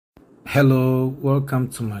Hello, welcome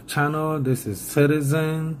to my channel. This is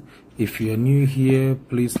Citizen. If you are new here,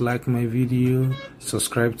 please like my video,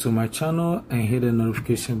 subscribe to my channel, and hit the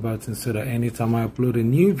notification button so that anytime I upload a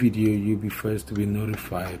new video, you'll be first to be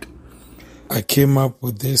notified. I came up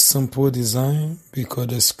with this simple design because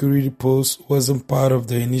the security post wasn't part of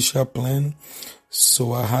the initial plan,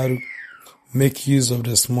 so I had to make use of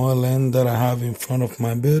the small land that I have in front of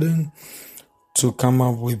my building to come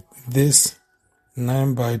up with this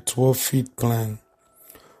 9 by 12 feet plan.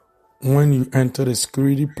 When you enter the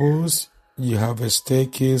security post, you have a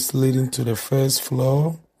staircase leading to the first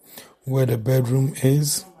floor where the bedroom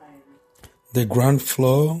is. The ground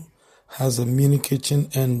floor has a mini kitchen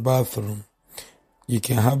and bathroom. You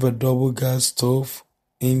can have a double gas stove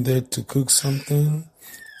in there to cook something,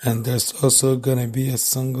 and there's also gonna be a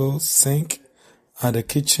single sink at the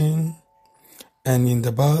kitchen, and in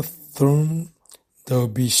the bathroom there will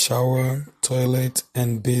be shower, toilet,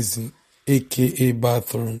 and basin, aka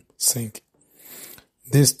bathroom sink.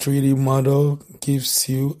 This 3D model gives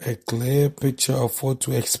you a clear picture of what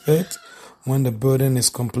to expect when the building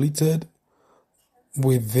is completed.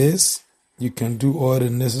 With this, you can do all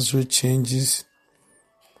the necessary changes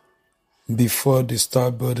before they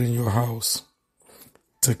start building your house.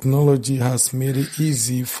 Technology has made it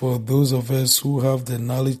easy for those of us who have the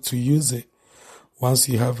knowledge to use it. Once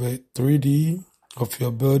you have a 3D of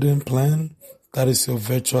your building plan, that is your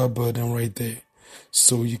virtual building right there.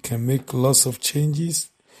 So you can make lots of changes.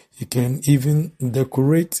 You can even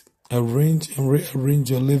decorate, arrange and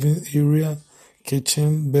rearrange your living area,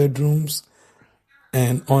 kitchen, bedrooms,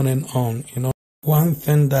 and on. One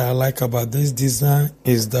thing that I like about this design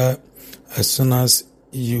is that as soon as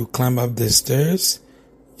you climb up the stairs,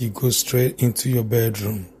 you go straight into your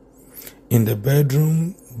bedroom. In the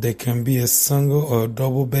bedroom, there can be a single or a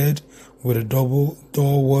double bed with a double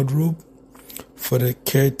door wardrobe for the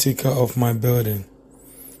caretaker of my building.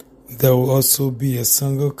 There will also be a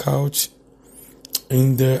single couch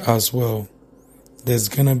in there as well. There's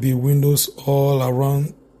gonna be windows all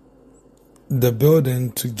around the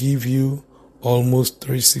building to give you almost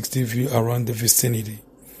 360 view around the vicinity.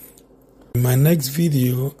 In my next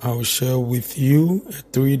video, I will share with you a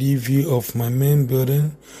 3D view of my main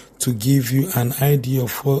building to give you an idea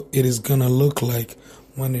of what it is gonna look like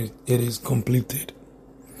when it is completed.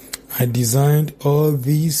 I designed all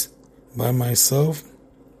these by myself.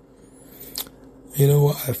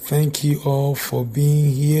 I thank you all for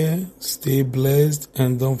being here. Stay blessed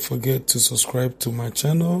and don't forget to subscribe to my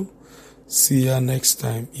channel. See ya next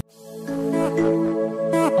time.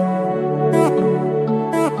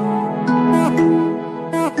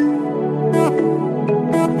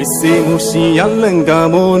 Mushi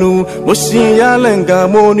yalenga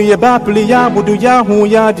monu ya bapli ya budu ya hu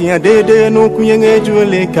ya dia dede no kuyenge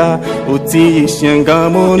juleka uti ishyanga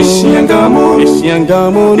monu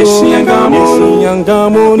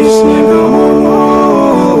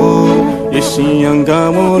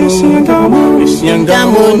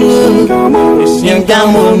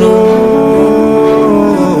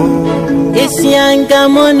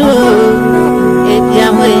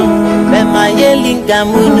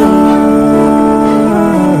Yelingamunu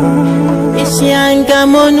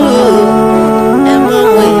Isyangamunu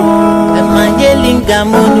Emowe Ema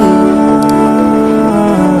Yelingamunu